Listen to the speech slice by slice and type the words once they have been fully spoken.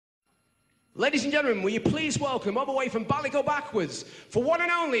Ladies and gentlemen, will you please welcome, all the way from Bacup backwards, for one and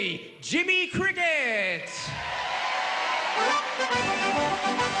only, Jimmy Cricket!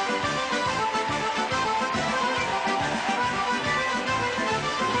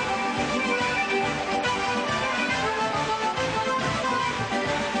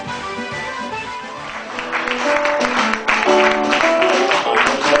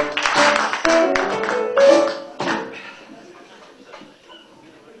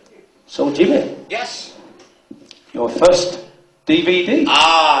 So, Jimmy. Yes? Your first DVD?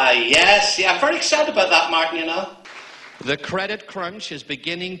 Ah, yes. Yeah, I'm very excited about that, Martin, you know. The credit crunch is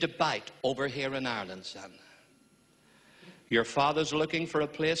beginning to bite over here in Ireland, son. Your father's looking for a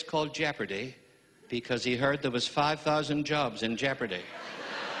place called Jeopardy because he heard there was 5,000 jobs in Jeopardy.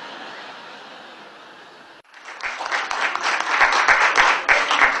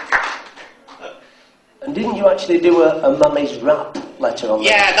 And didn't you actually do a mummy's rap letter on that?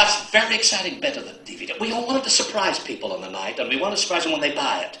 Yeah, that's a very exciting bit of the DVD. We all wanted to surprise people on the night, and we wanted to surprise them when they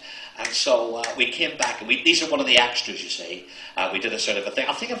buy it. And so we came back, and these are one of the extras, you see. We did a sort of a thing.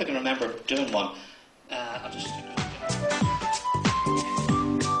 I think if I can remember doing one. I'll just...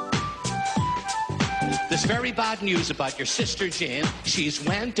 There's very bad news about your sister Jane. She's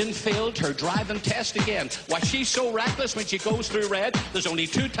went and failed her driving test again. Why, she's so reckless when she goes through red. There's only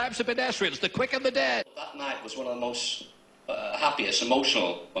two types of pedestrians, the quick and the dead. That night was one of the most happiest,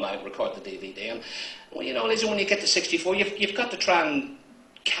 emotional, when I record the DVD. And, well, you know, Lizzie, when you get to 64, you've got to try and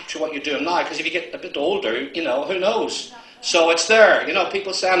capture what you're doing now, because if you get a bit older, you know, who knows? So it's there, you know,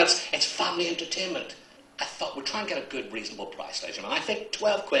 people saying it's family entertainment. I thought we'll try and get a good, reasonable price, ladies and gentlemen. I think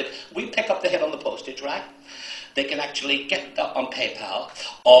 12 quid, we pick up the hit on the postage, right? They can actually get that on PayPal,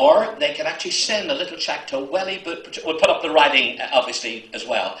 or they can actually send a little check to Wellyboot. We'll put up the writing, obviously, as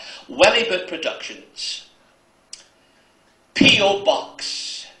well. Wellyboot Productions, P.O.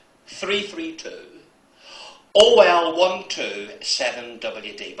 Box 332,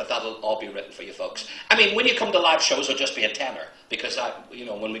 OL127WD, but that'll all be written for you folks. I mean, when you come to live shows, it'll just be a tenner, because you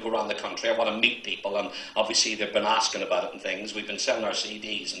know, when we go around the country, I want to meet people, and obviously they've been asking about it and things. We've been selling our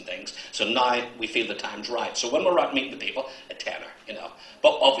CDs and things, so now we feel the time's right. So when we're out meeting the people, a tenner, you know,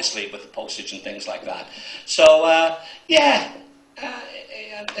 but obviously with the postage and things like that. So yeah.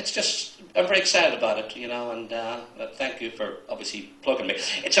 It's just, I'm very excited about it, you know, and thank you for obviously plugging me.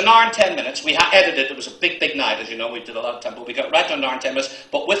 It's an hour and 10 minutes. We edited it. was a big, big night, as you know. We did a lot of time, but we got right down to an hour and 10 minutes.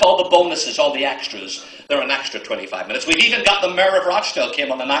 But with all the bonuses, all the extras, they're an extra 25 minutes. We've even got the Mayor of Rochdale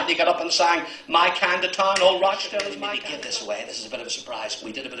came on the night, and he got up and sang, "My kind of town, old Rochdale is my kind." Give this away. This is a bit of a surprise.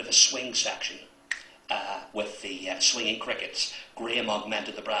 We did a bit of a swing section. With the swinging crickets. Graham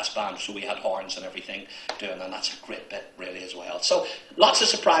augmented the brass band, so we had horns and everything doing, and that's a great bit, really, as well. So, lots of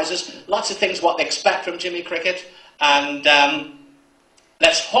surprises, lots of things what they expect from Jimmy Cricket, and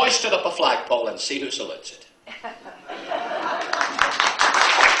let's hoist it up a flagpole and see who salutes it.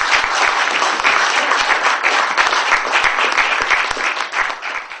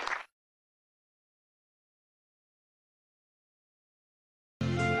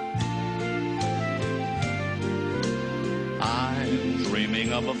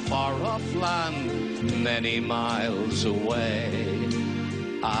 Dreaming of a far-off land many miles away.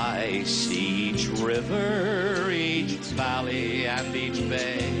 I see each river, each valley and each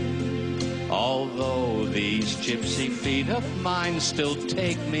bay. Although these gypsy feet of mine still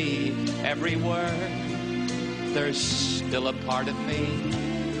take me everywhere, there's still a part of me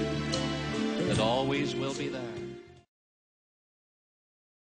that always will be there.